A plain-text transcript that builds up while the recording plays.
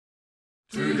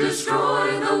to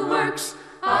destroy the works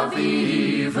of the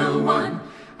evil one,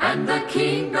 and the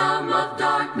kingdom of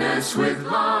darkness with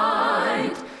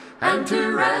light, and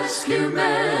to rescue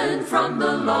men from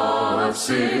the law of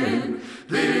sin.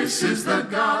 This is the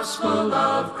gospel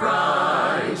of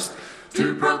Christ,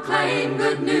 to proclaim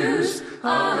good news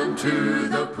unto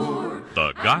the poor.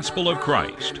 The gospel of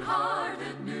Christ,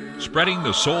 spreading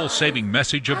the soul-saving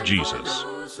message of Jesus.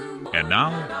 And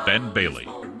now, Ben Bailey.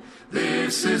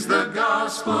 This is the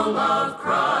gospel of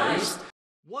Christ.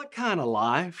 What kind of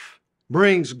life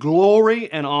brings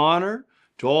glory and honor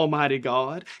to Almighty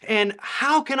God? And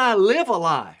how can I live a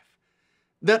life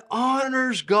that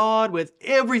honors God with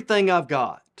everything I've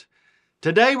got?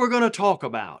 Today we're going to talk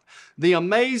about the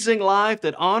amazing life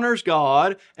that honors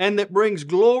God and that brings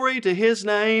glory to His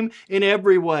name in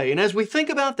every way. And as we think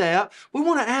about that, we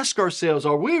want to ask ourselves,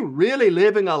 are we really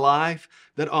living a life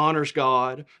that honors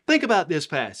God? Think about this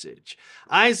passage.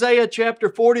 Isaiah chapter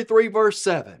 43 verse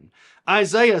 7.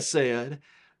 Isaiah said,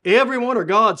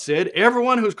 God said,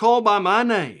 everyone who's called by my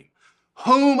name,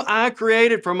 whom I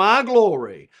created for my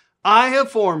glory, I have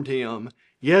formed him.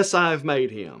 Yes, I have made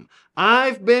him.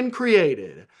 I've been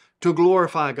created to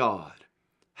glorify God.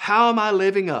 How am I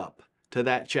living up to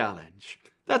that challenge?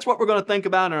 That's what we're going to think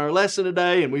about in our lesson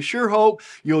today, and we sure hope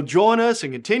you'll join us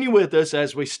and continue with us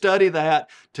as we study that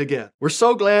together. We're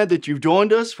so glad that you've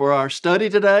joined us for our study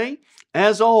today.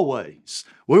 As always,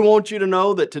 we want you to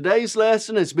know that today's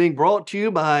lesson is being brought to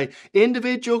you by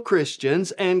individual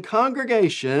Christians and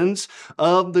congregations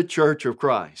of the Church of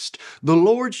Christ. The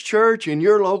Lord's Church in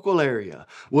your local area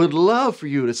would love for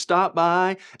you to stop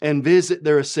by and visit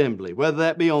their assembly. Whether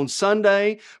that be on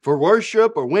Sunday for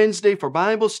worship or Wednesday for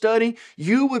Bible study,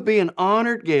 you would be an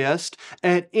honored guest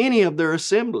at any of their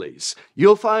assemblies.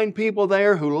 You'll find people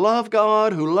there who love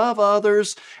God, who love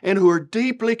others, and who are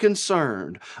deeply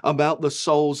concerned about the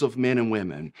souls of men and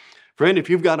women. Friend, if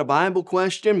you've got a Bible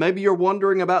question, maybe you're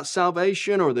wondering about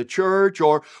salvation or the church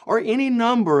or any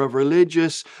number of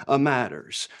religious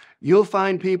matters, you'll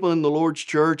find people in the Lord's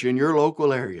church in your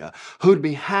local area who'd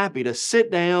be happy to sit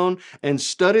down and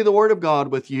study the Word of God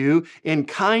with you in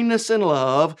kindness and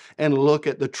love and look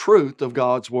at the truth of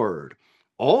God's Word.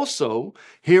 Also,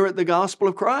 here at the Gospel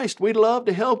of Christ, we'd love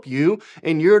to help you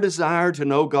in your desire to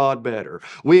know God better.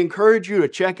 We encourage you to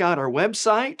check out our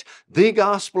website,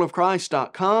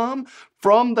 thegospelofchrist.com.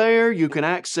 From there, you can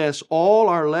access all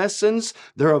our lessons.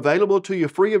 They're available to you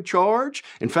free of charge.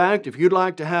 In fact, if you'd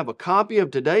like to have a copy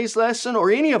of today's lesson or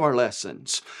any of our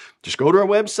lessons, just go to our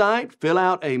website, fill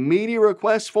out a media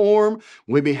request form.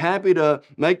 We'd be happy to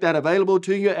make that available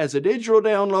to you as a digital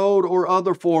download or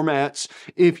other formats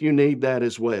if you need that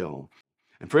as well.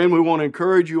 And friend, we want to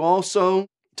encourage you also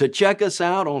to check us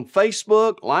out on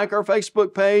Facebook, like our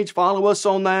Facebook page, follow us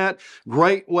on that.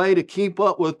 Great way to keep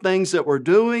up with things that we're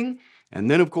doing. And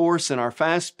then, of course, in our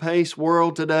fast-paced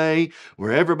world today,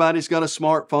 where everybody's got a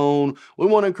smartphone, we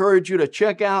want to encourage you to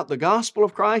check out the Gospel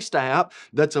of Christ app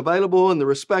that's available in the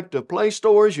respective Play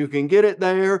stores. You can get it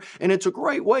there, and it's a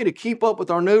great way to keep up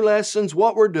with our new lessons,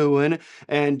 what we're doing,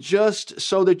 and just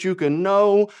so that you can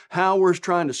know how we're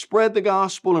trying to spread the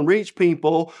gospel and reach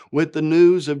people with the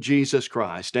news of Jesus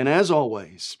Christ. And as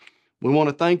always, we want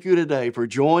to thank you today for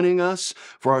joining us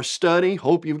for our study.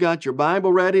 Hope you've got your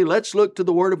Bible ready. Let's look to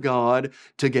the Word of God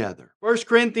together. 1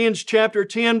 Corinthians chapter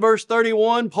 10, verse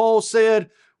 31, Paul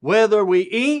said, whether we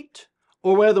eat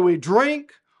or whether we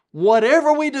drink,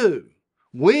 whatever we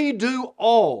do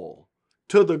all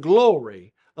to the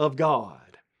glory of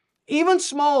God. Even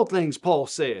small things, Paul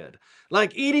said,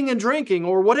 like eating and drinking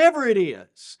or whatever it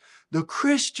is. The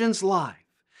Christian's life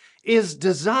is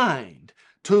designed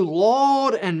to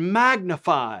laud and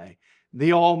magnify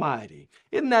the Almighty.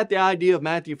 Isn't that the idea of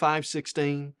Matthew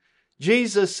 5:16?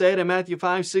 Jesus said in Matthew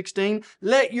 5:16,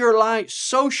 let your light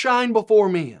so shine before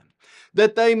men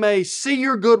that they may see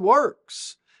your good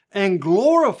works and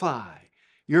glorify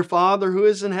your Father who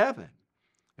is in heaven.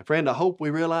 And friend, I hope we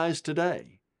realize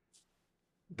today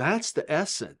that's the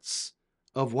essence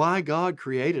of why God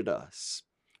created us.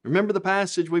 Remember the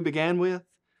passage we began with?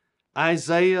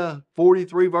 Isaiah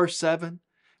 43 verse 7.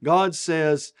 God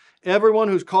says, everyone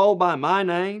who's called by my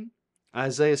name,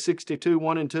 Isaiah 62,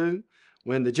 1 and 2,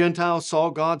 when the Gentiles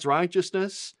saw God's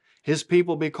righteousness, His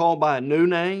people be called by a new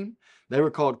name. They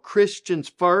were called Christians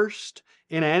first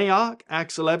in Antioch,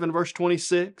 Acts 11, verse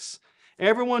 26.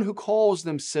 Everyone who calls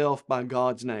themselves by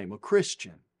God's name, a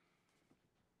Christian.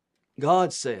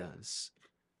 God says,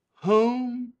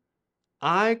 whom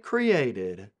I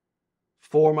created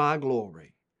for my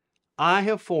glory. I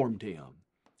have formed him.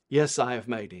 Yes, I have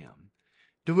made him.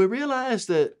 Do we realize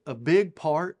that a big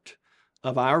part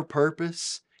of our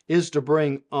purpose is to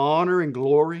bring honor and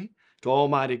glory to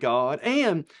Almighty God.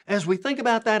 And as we think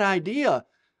about that idea,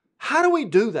 how do we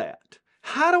do that?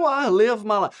 How do I live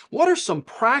my life? What are some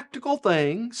practical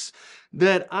things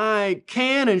that I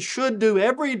can and should do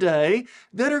every day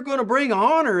that are going to bring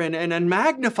honor and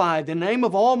magnify the name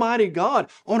of Almighty God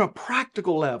on a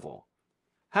practical level?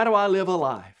 How do I live a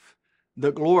life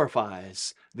that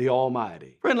glorifies the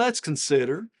Almighty? Friend, let's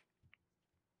consider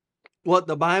what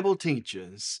the Bible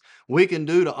teaches we can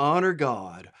do to honor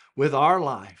God with our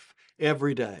life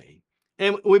every day.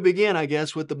 And we begin, I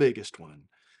guess, with the biggest one.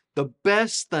 The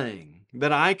best thing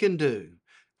that I can do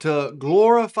to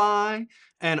glorify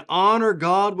and honor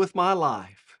God with my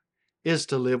life is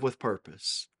to live with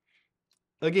purpose.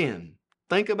 Again,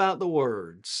 think about the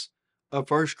words of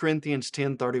 1 Corinthians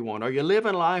 10:31. Are you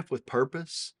living life with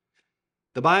purpose?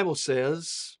 The Bible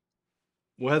says,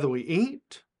 whether we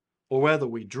eat or whether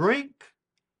we drink,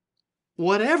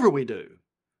 whatever we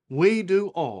do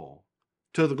all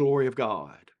to the glory of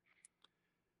God.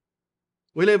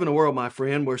 We live in a world, my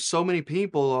friend, where so many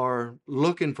people are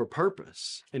looking for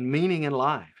purpose and meaning in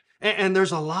life. And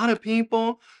there's a lot of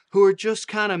people who are just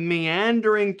kind of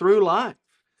meandering through life.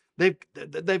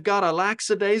 They've got a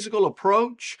lackadaisical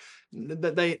approach.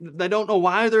 They don't know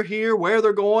why they're here, where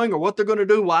they're going, or what they're going to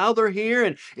do while they're here.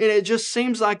 And it just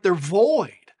seems like they're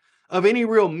void of any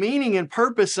real meaning and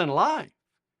purpose in life.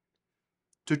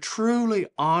 To truly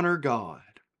honor God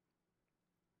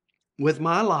with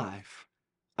my life,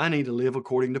 I need to live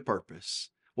according to purpose.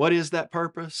 What is that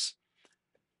purpose?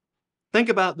 Think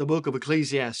about the book of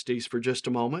Ecclesiastes for just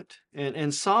a moment.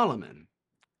 And Solomon,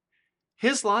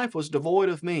 his life was devoid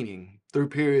of meaning through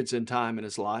periods in time in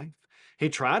his life. He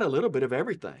tried a little bit of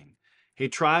everything. He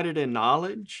tried it in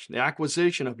knowledge, the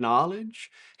acquisition of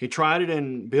knowledge. He tried it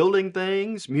in building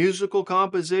things, musical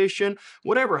composition,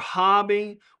 whatever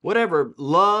hobby, whatever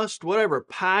lust, whatever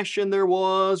passion there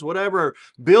was, whatever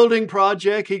building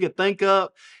project he could think of.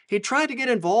 He tried to get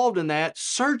involved in that,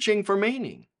 searching for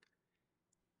meaning.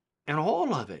 And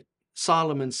all of it,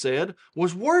 Solomon said,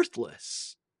 was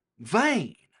worthless,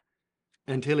 vain,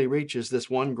 until he reaches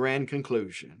this one grand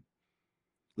conclusion.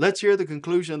 Let's hear the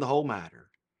conclusion of the whole matter.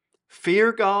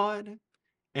 Fear God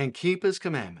and keep His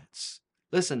commandments.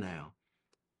 Listen now.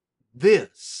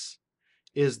 This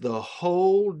is the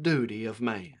whole duty of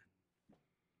man.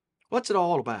 What's it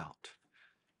all about?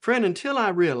 Friend, until I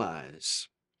realize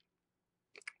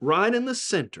right in the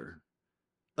center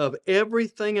of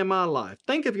everything in my life,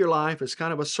 think of your life as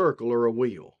kind of a circle or a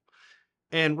wheel.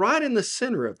 And right in the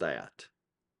center of that,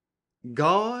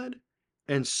 God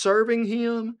and serving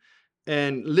Him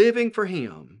and living for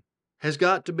Him has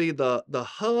got to be the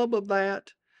hub of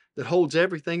that holds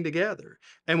everything together.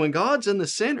 And when God's in the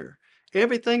center,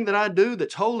 everything that I do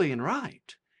that's holy and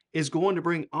right is going to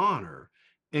bring honor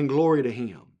and glory to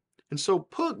Him. And so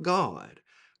put God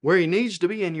where He needs to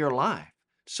be in your life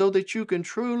so that you can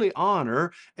truly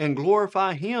honor and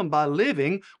glorify Him by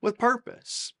living with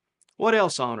purpose. What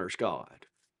else honors God?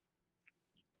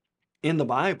 In the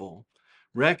Bible,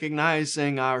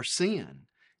 recognizing our sin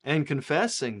and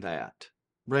confessing that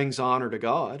brings honor to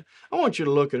God. I want you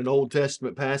to look at an Old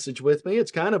Testament passage with me.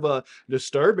 It's kind of a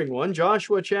disturbing one.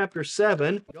 Joshua chapter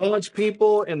 7. God's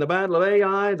people in the Battle of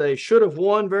Ai, they should have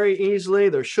won very easily.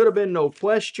 There should have been no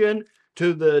question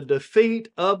to the defeat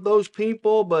of those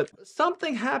people, but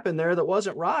something happened there that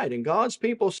wasn't right, and God's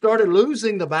people started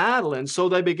losing the battle, and so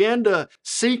they began to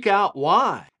seek out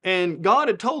why. And God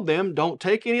had told them, don't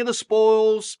take any of the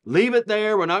spoils, leave it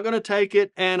there, we're not going to take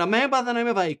it. And a man by the name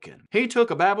of Achan, he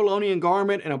took a Babylonian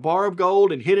garment and a bar of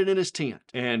gold and hid it in his tent.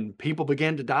 And people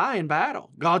began to die in battle.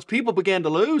 God's people began to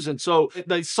lose, and so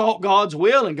they sought God's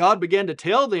will, and God began to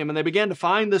tell them, and they began to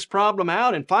find this problem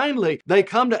out. And finally, they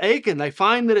come to Achan, they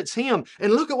find that it's him.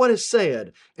 And look at what is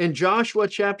said in Joshua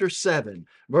chapter 7,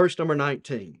 verse number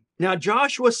 19. Now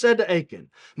Joshua said to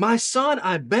Achan, my son,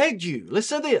 I begged you,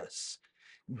 listen to this,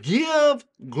 give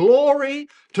glory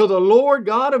to the Lord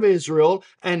God of Israel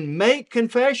and make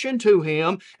confession to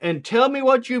Him and tell me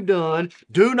what you've done.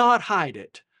 Do not hide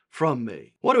it from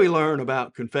me. What do we learn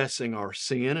about confessing our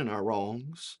sin and our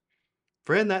wrongs?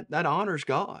 Friend, that honors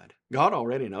God. God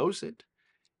already knows it.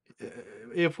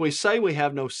 If we say we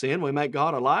have no sin, we make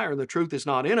God a liar and the truth is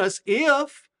not in us.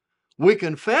 If we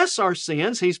confess our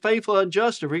sins, He's faithful and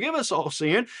just to forgive us all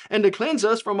sin and to cleanse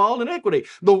us from all iniquity.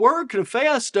 The word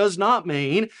confess does not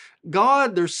mean,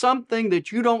 God, there's something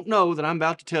that you don't know that I'm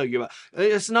about to tell you about.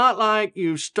 It's not like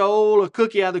you stole a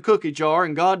cookie out of the cookie jar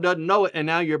and God doesn't know it and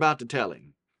now you're about to tell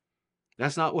Him.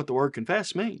 That's not what the word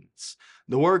confess means.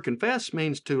 The word confess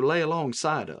means to lay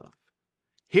alongside of.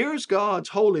 Here's God's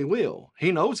holy will.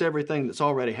 He knows everything that's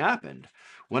already happened.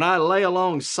 When I lay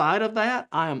alongside of that,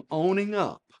 I am owning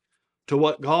up to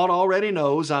what God already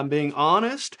knows. I'm being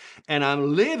honest, and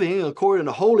I'm living according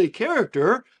to holy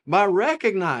character by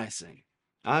recognizing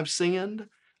I've sinned,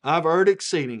 I've erred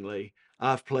exceedingly,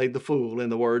 I've played the fool, in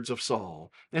the words of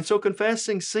Saul. And so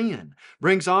confessing sin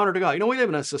brings honor to God. You know, we live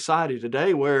in a society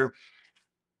today where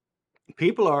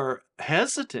people are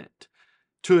hesitant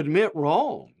to admit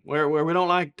wrong, where we don't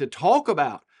like to talk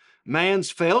about man's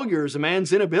failures and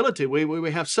man's inability.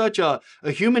 We have such a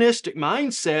humanistic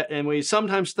mindset, and we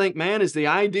sometimes think man is the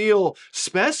ideal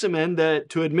specimen that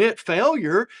to admit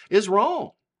failure is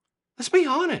wrong. Let's be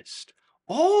honest.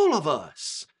 All of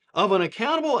us of an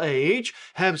accountable age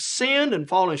have sinned and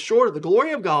fallen short of the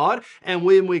glory of God, and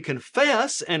when we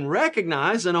confess and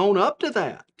recognize and own up to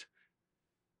that,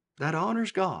 that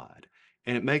honors God,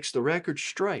 and it makes the record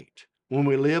straight. When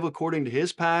we live according to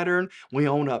His pattern, we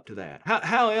own up to that.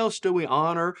 How else do we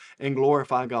honor and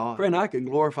glorify God? Friend, I can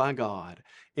glorify God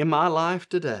in my life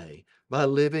today by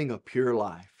living a pure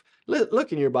life.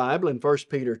 Look in your Bible in 1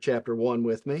 Peter chapter 1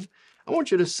 with me. I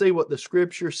want you to see what the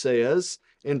Scripture says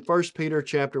in 1 Peter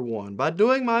chapter 1. By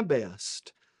doing my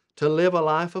best to live a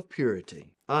life of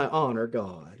purity, I honor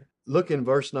God. Look in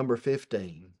verse number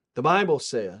 15. The Bible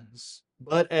says,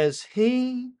 "But as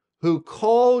He who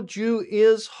called you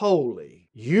is holy,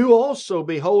 you also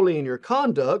be holy in your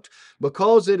conduct,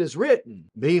 because it is written,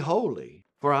 Be holy,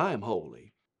 for I am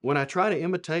holy." When I try to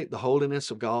imitate the holiness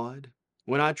of God,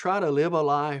 when I try to live a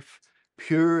life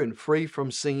pure and free from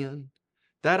sin,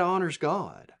 that honors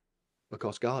God,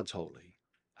 because God's holy.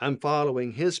 I'm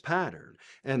following His pattern,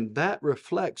 and that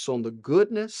reflects on the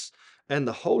goodness and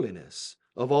the holiness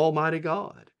of Almighty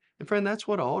God. And friend, that's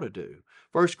what I ought to do.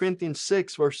 1 Corinthians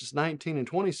 6 verses 19 and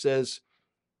 20 says,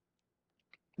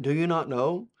 "Do you not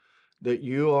know that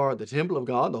you are the temple of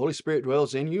God, the Holy Spirit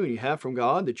dwells in you, and you have from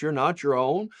God, that you're not your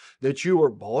own, that you were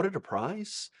bought at a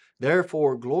price?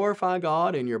 Therefore glorify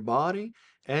God in your body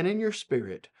and in your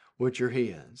spirit, which are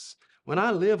His." When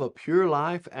I live a pure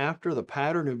life after the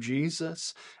pattern of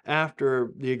Jesus,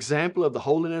 after the example of the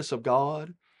holiness of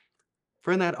God,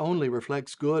 friend, that only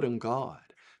reflects good on God.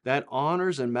 That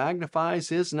honors and magnifies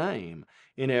His name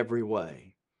in every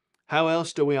way. How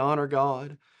else do we honor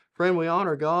God? Friend, we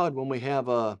honor God when we have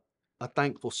a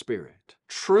thankful spirit.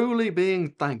 Truly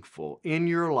being thankful in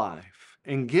your life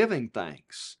and giving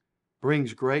thanks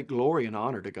brings great glory and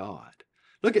honor to God.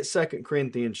 Look at 2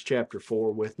 Corinthians chapter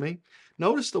 4 with me.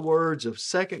 Notice the words of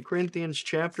 2 Corinthians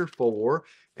chapter 4,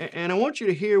 and I want you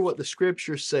to hear what the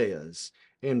Scripture says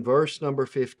in verse number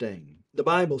 15. The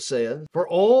Bible says, "For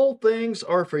all things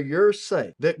are for your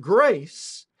sake, that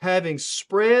grace, having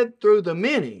spread through the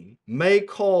many, may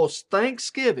cause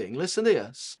thanksgiving," listen to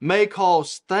this, "may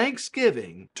cause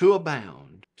thanksgiving to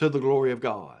abound to the glory of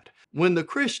God." When the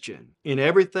Christian in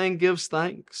everything gives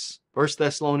thanks, 1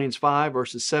 Thessalonians 5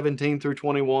 verses 17 through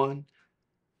 21,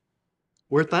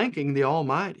 we're thanking the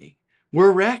Almighty.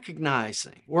 We're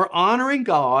recognizing, we're honoring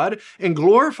God and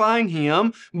glorifying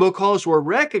Him, because we're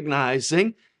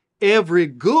recognizing every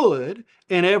good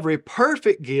and every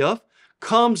perfect gift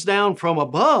comes down from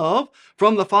above,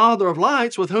 from the Father of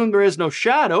lights, with whom there is no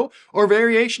shadow or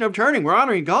variation of turning. We're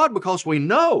honoring God because we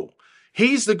know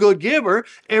He's the good giver.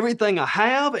 Everything I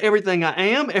have, everything I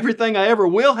am, everything I ever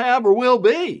will have or will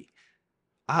be,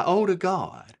 I owe to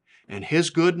God and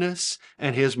His goodness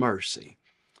and His mercy.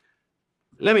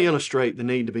 Let me illustrate the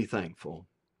need to be thankful.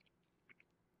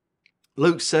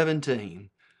 Luke 17,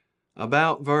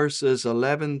 about verses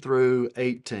 11 through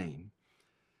 18.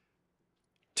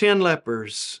 10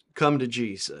 lepers come to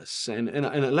Jesus, and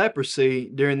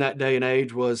leprosy during that day and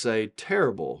age was a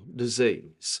terrible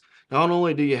disease. Not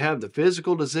only do you have the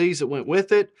physical disease that went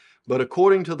with it, but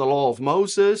according to the law of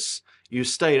Moses, you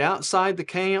stayed outside the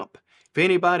camp. If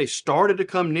anybody started to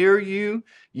come near you,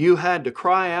 you had to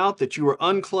cry out that you were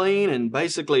unclean and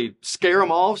basically scare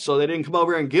them off so they didn't come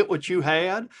over and get what you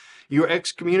had. You were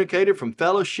excommunicated from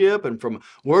fellowship and from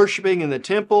worshiping in the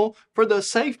temple for the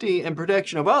safety and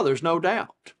protection of others, no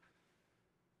doubt.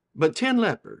 But 10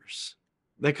 lepers,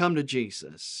 they come to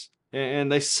Jesus, and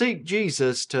they seek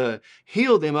Jesus to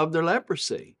heal them of their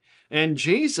leprosy. And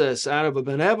Jesus, out of a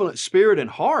benevolent spirit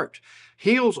and heart,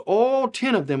 heals all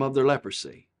 10 of them of their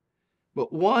leprosy.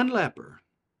 But one leper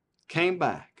came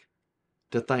back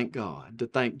to thank God, to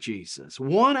thank Jesus.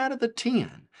 1 out of the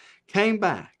 10 came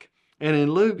back. And in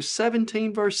Luke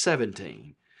 17, verse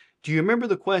 17, do you remember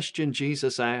the question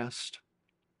Jesus asked?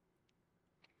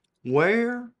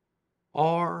 Where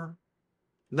are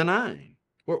the 9?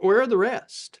 Where are the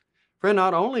rest? Friend,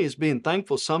 not only is being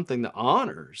thankful something that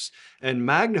honors and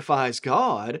magnifies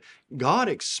God,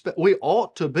 we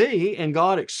ought to be, and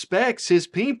God expects His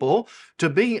people to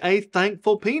be a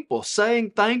thankful people,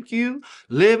 saying thank you,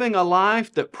 living a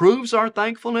life that proves our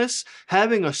thankfulness,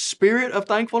 having a spirit of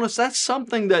thankfulness. That's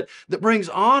something that brings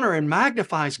honor and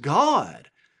magnifies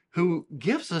God, who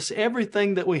gives us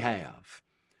everything that we have.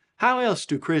 How else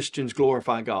do Christians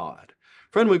glorify God?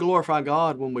 Friend, we glorify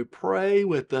God when we pray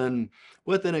with an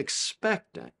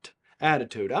expectant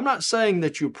attitude. I'm not saying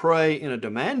that you pray in a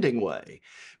demanding way,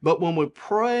 but when we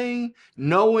pray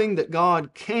knowing that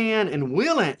God can and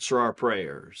will answer our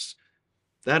prayers,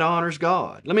 that honors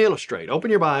God. Let me illustrate.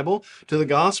 Open your Bible to the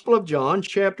Gospel of John,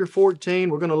 chapter 14.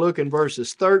 We're going to look in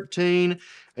verses 13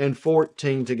 and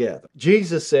 14 together.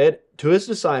 Jesus said to His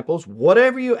disciples,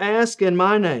 "Whatever you ask in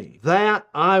my name, that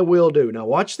I will do." Now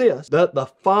watch this. "That the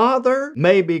Father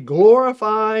may be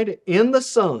glorified in the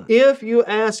Son. If you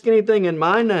ask anything in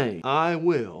my name, I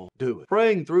will do it."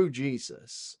 Praying through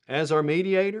Jesus as our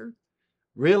mediator,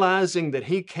 realizing that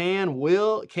He can and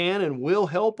will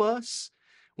help us.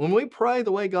 When we pray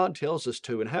the way God tells us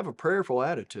to and have a prayerful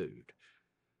attitude,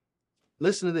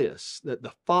 listen to this, that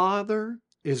the Father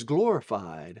is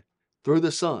glorified through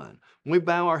the Son. When we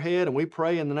bow our head and we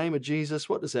pray in the name of Jesus,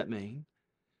 what does that mean?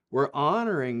 We're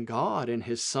honoring God and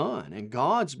His Son, and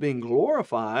God's being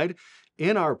glorified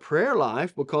in our prayer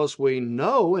life because we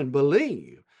know and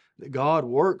believe that God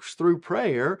works through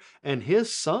prayer, and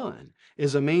His Son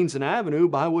is a means and avenue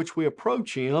by which we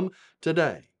approach Him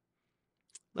today.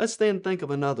 Let's then think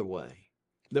of another way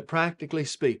that, practically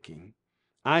speaking,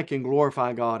 I can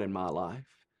glorify God in my life.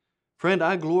 Friend,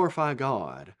 I glorify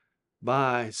God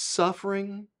by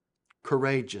suffering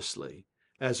courageously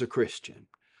as a Christian.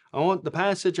 The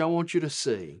passage I want you to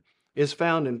see is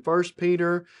found in 1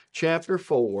 Peter chapter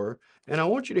 4, and I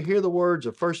want you to hear the words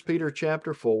of 1 Peter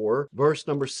chapter 4, verse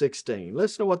number 16.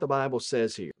 Listen to what the Bible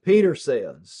says here. Peter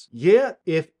says, "Yet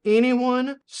if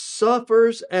anyone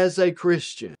suffers as a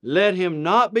Christian, let him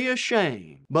not be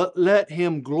ashamed, but let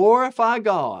him glorify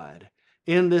God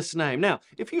in this name." Now,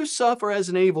 if you suffer as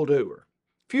an evildoer,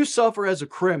 if you suffer as a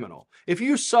criminal, if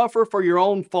you suffer for your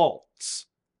own faults,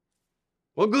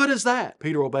 what good is that?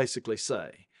 Peter will basically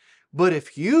say. But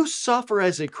if you suffer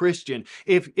as a Christian,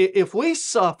 if we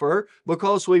suffer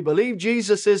because we believe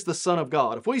Jesus is the Son of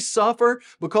God, if we suffer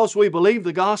because we believe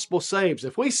the gospel saves,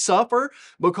 if we suffer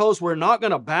because we're not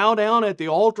going to bow down at the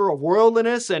altar of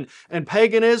worldliness and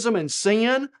paganism and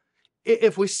sin,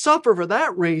 if we suffer for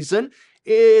that reason,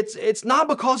 it's not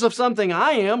because of something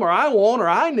I am or I want or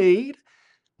I need.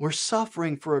 We're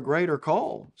suffering for a greater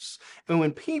cause. And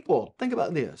when people, think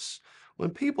about this,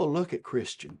 when people look at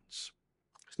Christians,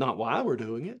 it's not why we're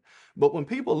doing it, but when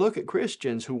people look at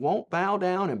Christians who won't bow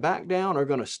down and back down, are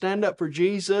going to stand up for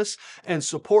Jesus and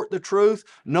support the truth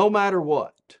no matter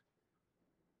what,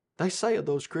 they say of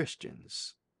those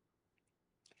Christians,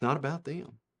 it's not about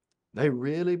them. They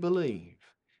really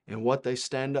believe in what they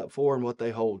stand up for and what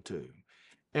they hold to.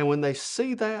 And when they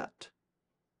see that,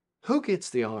 who gets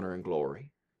the honor and glory?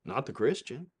 Not the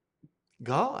Christian,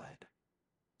 God.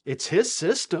 It's His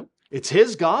system. It's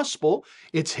His gospel.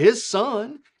 It's His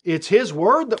Son. It's His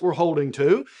word that we're holding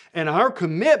to. And our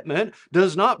commitment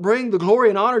does not bring the glory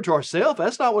and honor to ourselves.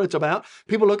 That's not what it's about.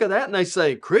 People look at that and they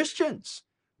say, Christians,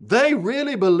 they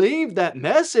really believe that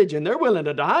message and they're willing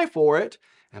to die for it.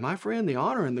 And my friend, the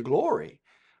honor and the glory,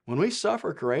 when we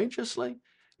suffer courageously,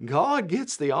 God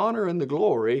gets the honor and the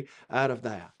glory out of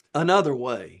that. Another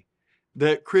way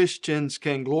that Christians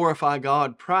can glorify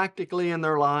God practically in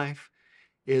their life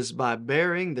is by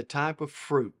bearing the type of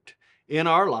fruit in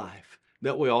our life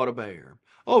that we ought to bear.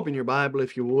 Open your Bible,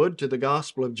 if you would, to the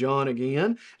Gospel of John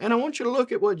again, and I want you to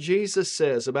look at what Jesus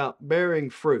says about bearing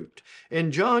fruit.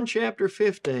 In John chapter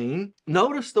 15,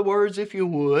 notice the words, if you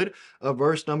would, of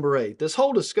verse number 8. This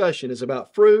whole discussion is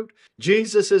about fruit.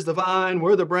 Jesus is the vine,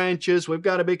 we're the branches, we've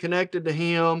got to be connected to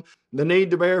Him. The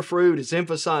need to bear fruit is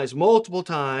emphasized multiple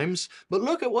times, but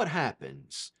look at what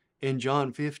happens in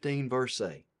John 15, verse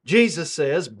 8. Jesus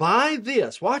says, "By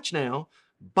this," watch now,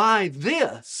 "by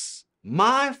this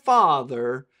my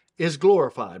Father is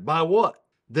glorified." By what?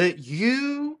 "That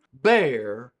you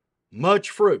bear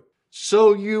much fruit,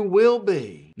 so you will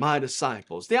be my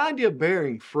disciples." The idea of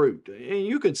bearing fruit,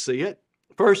 you can see it.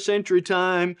 First century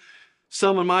time,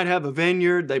 someone might have a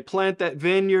vineyard. They plant that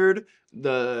vineyard.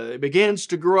 It begins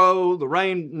to grow. The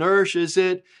rain nourishes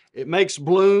it. It makes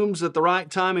blooms at the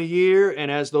right time of year. And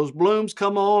as those blooms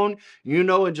come on, you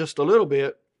know in just a little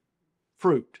bit,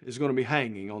 fruit is going to be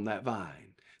hanging on that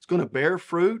vine. It's going to bear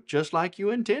fruit just like you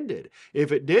intended.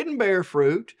 If it didn't bear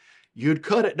fruit, you'd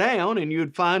cut it down and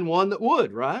you'd find one that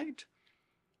would, right?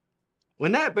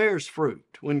 When that bears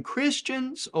fruit, when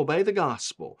Christians obey the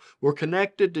gospel, we're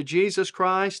connected to Jesus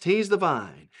Christ, He's the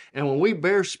vine, and when we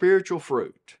bear spiritual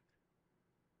fruit,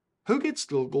 who gets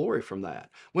the glory from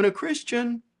that? When a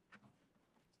Christian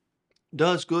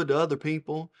does good to other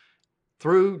people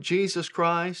through Jesus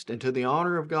Christ and to the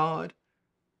honor of God,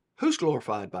 who's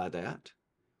glorified by that?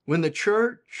 When the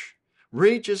church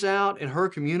reaches out in her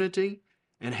community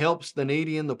and helps the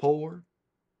needy and the poor,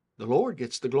 the Lord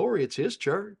gets the glory. It's His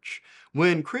church.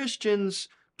 When Christians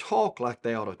talk like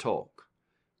they ought to talk,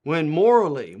 when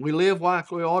morally we live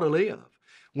like we ought to live,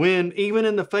 when even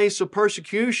in the face of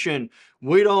persecution,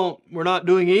 we're not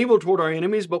doing evil toward our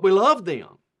enemies, but we love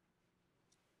them.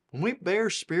 When we bear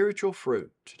spiritual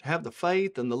fruit, have the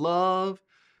faith and the love,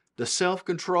 the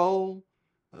self-control,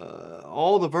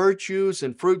 all the virtues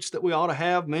and fruits that we ought to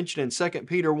have mentioned in 2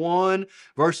 Peter 1,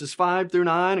 verses 5 through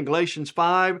 9, and Galatians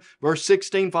 5, verse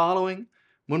 16 following,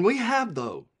 when we have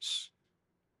those,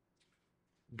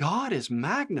 God is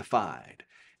magnified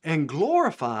and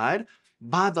glorified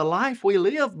by the life we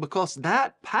live, because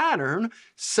that pattern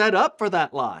set up for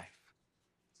that life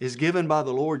is given by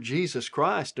the Lord Jesus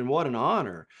Christ, and what an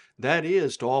honor that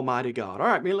is to Almighty God. All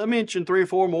right, let me mention 3 or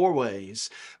 4 more ways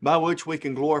by which we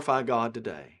can glorify God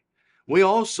today. We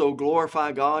also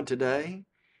glorify God today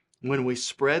when we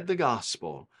spread the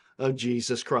gospel of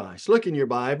Jesus Christ. Look in your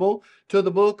Bible to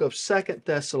the book of 2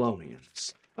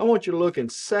 Thessalonians. I want you to look in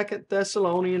 2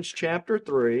 Thessalonians chapter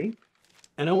 3,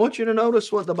 and I want you to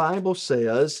notice what the Bible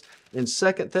says in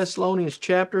 2 Thessalonians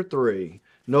chapter 3.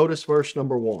 Notice verse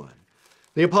number 1.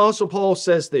 The Apostle Paul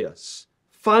says this,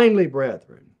 "Finally,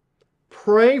 brethren,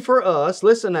 pray for us,"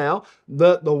 listen now,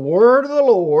 "that the word of the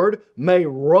Lord may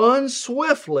run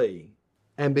swiftly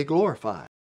and be glorified,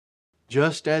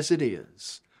 just as it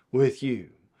is with you."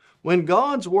 When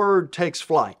God's word takes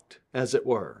flight, as it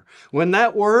were, when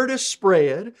that word is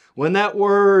spread, when that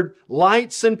word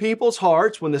lights in people's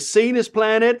hearts, when the seed is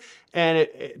planted and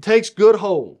it takes good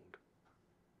hold,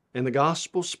 and the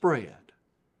gospel spread,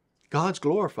 God's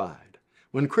glorified.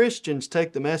 When Christians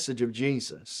take the message of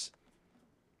Jesus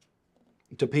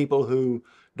to people who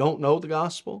don't know the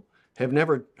gospel, have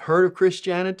never heard of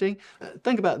Christianity,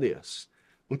 think about this.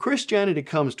 When Christianity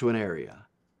comes to an area,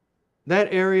 that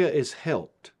area is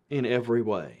helped in every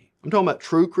way. I'm talking about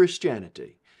true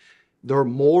Christianity. Their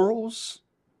morals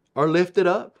are lifted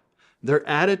up, their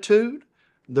attitude,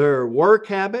 their work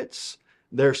habits,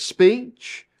 their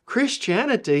speech.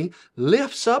 Christianity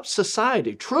lifts up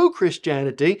society. True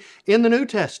Christianity in the New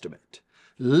Testament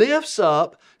lifts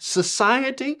up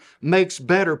society, makes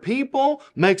better people,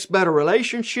 makes better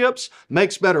relationships,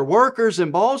 makes better workers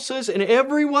and bosses in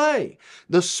every way.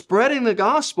 The spreading the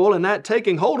gospel and that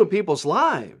taking hold of people's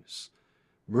lives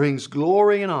brings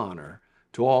glory and honor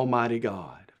to Almighty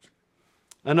God.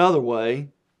 Another way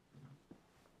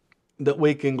that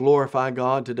we can glorify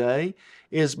God today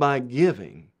is by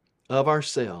giving of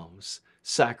ourselves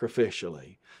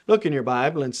sacrificially. Look in your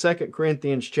Bible in 2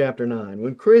 Corinthians chapter 9.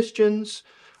 When Christians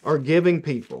are giving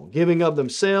people, giving of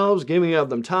themselves, giving of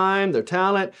them time, their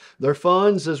talent, their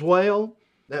funds as well,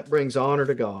 that brings honor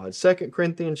to God. 2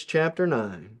 Corinthians chapter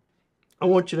 9. I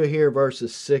want you to hear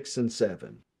verses 6 and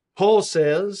 7. Paul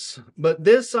says, "But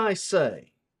this I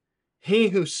say, he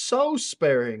who sows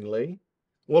sparingly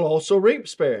will also reap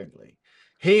sparingly.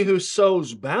 He who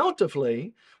sows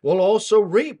bountifully will also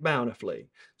reap bountifully.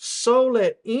 So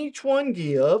let each one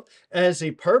give as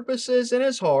he purposes in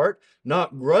his heart,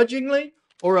 not grudgingly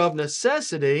or of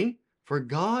necessity, for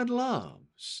God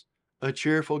loves a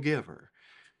cheerful giver."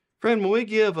 Friend, when we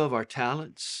give of our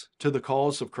talents to the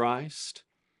cause of Christ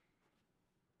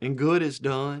and good is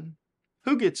done,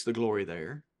 who gets the glory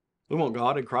there? We want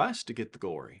God and Christ to get the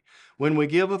glory. When we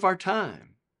give of our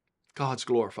time, God's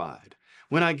glorified.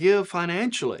 When I give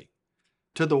financially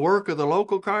to the work of the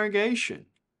local congregation,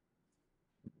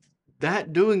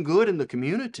 that doing good in the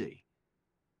community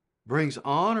brings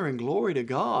honor and glory to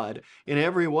God in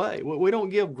every way. We don't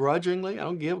give grudgingly. I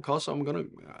don't give because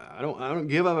I don't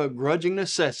give of a grudging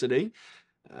necessity.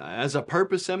 As a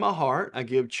purpose in my heart, I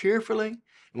give cheerfully.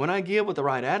 And when I give with the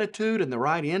right attitude and the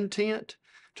right intent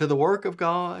to the work of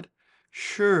God,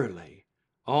 surely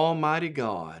Almighty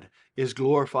God is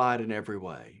glorified in every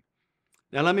way.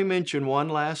 Now let me mention one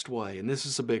last way, and this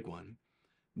is a big one,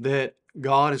 that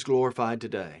God is glorified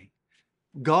today.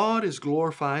 God is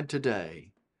glorified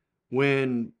today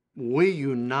when we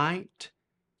unite,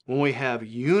 when we have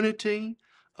unity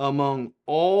among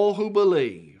all who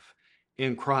believe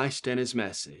in Christ and His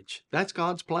message. That's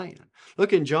God's plan.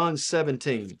 Look in John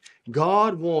 17.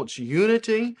 God wants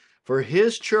unity for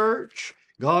His church.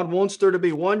 God wants there to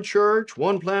be one church,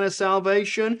 one plan of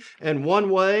salvation, and one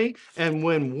way. And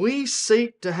when we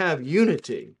seek to have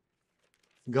unity,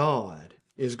 God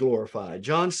is glorified.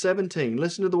 John 17,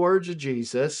 listen to the words of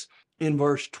Jesus in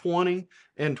verse 20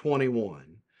 and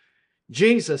 21.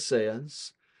 Jesus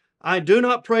says, I do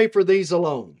not pray for these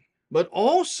alone, but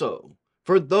also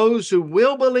for those who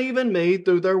will believe in me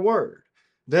through their word,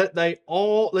 that they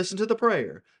all, listen to the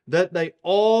prayer, that they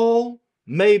all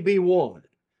may be one.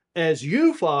 As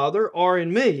you, Father, are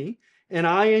in me, and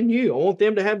I in you. I want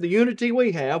them to have the unity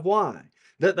we have. Why?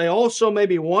 That they also may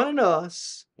be one in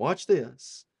us. Watch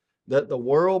this. That the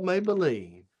world may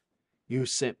believe you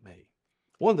sent me.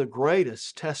 One of the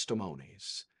greatest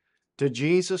testimonies to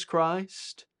Jesus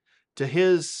Christ, to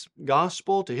His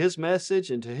gospel, to His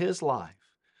message, and to His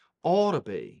life ought to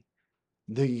be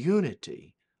the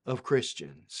unity of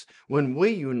Christians. When we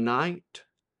unite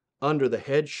under the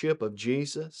headship of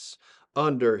Jesus,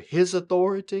 under His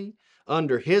authority,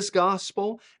 under His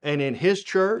gospel, and in His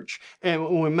church, and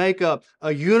when we make a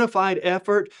unified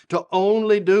effort to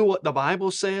only do what the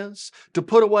Bible says, to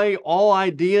put away all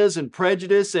ideas and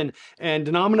prejudice and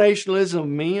denominationalism of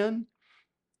men,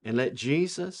 and let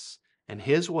Jesus and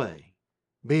His way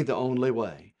be the only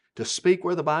way. To speak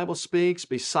where the Bible speaks,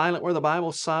 be silent where the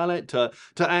Bible's silent, to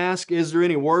ask, is there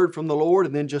any word from the Lord,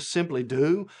 and then just simply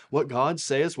do what God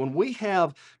says. When we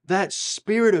have that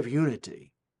spirit of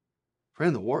unity,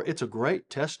 friend, it's a great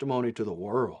testimony to the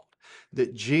world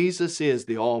that Jesus is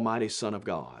the Almighty Son of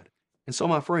God. And so,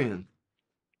 my friend,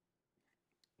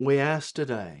 we ask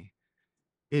today,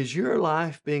 is your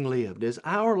life being lived? Is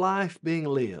our life being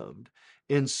lived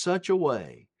in such a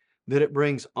way that it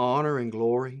brings honor and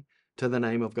glory to the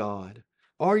name of God?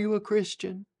 Are you a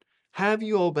Christian? Have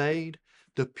you obeyed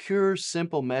the pure,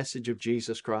 simple message of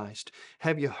Jesus Christ?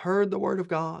 Have you heard the Word of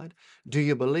God? Do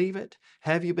you believe it?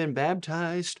 Have you been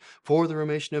baptized for the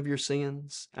remission of your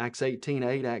sins? Acts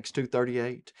 18:8, Acts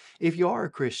 2:38. If you are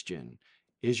a Christian,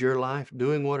 is your life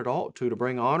doing what it ought to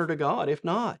bring honor to God? If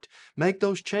not, make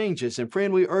those changes. And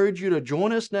friend, we urge you to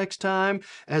join us next time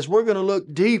as we're going to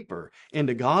look deeper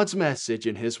into God's message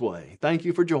and His way. Thank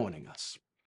you for joining us.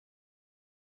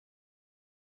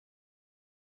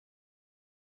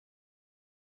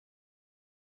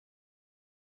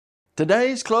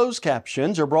 Today's closed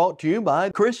captions are brought to you by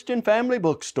Christian Family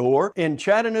Bookstore in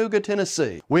Chattanooga,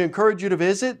 Tennessee. We encourage you to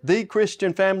visit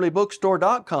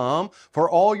thechristianfamilybookstore.com for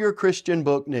all your Christian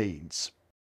book needs.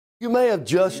 You may have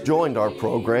just joined our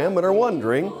program and are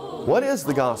wondering, what is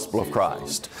the Gospel of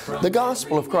Christ? The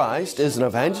Gospel of Christ is an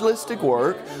evangelistic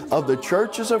work of the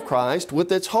churches of Christ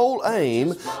with its whole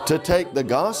aim to take the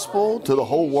gospel to the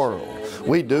whole world.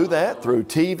 We do that through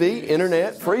TV,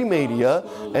 internet, free media,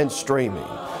 and streaming.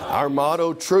 Our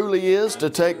motto truly is to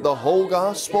take the whole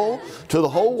gospel to the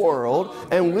whole world,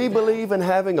 and we believe in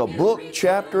having a book,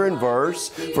 chapter, and verse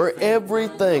for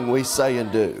everything we say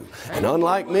and do. And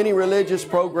unlike many religious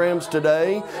programs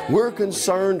today, we're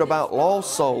concerned about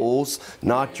lost souls,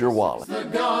 not your wallet. The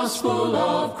Gospel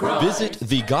of Christ. Visit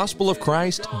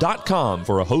thegospelofchrist.com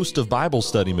for a host of Bible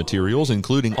study materials,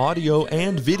 including audio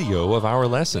and video of our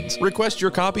lessons. Request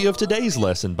your copy of today's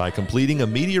lesson by completing a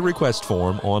media request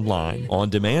form online.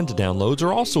 On-demand downloads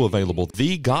are also available at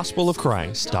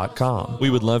thegospelofchrist.com. We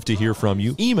would love to hear from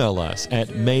you. Email us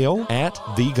at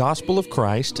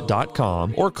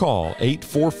mail@thegospelofchrist.com or call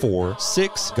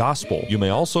 844-6-GOSPEL. You may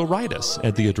also write us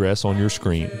at the address on your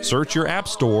screen. Search your app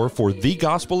store for The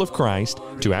Gospel of Christ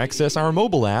to access our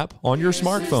mobile app on your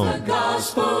smartphone. The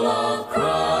Gospel of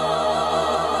Christ.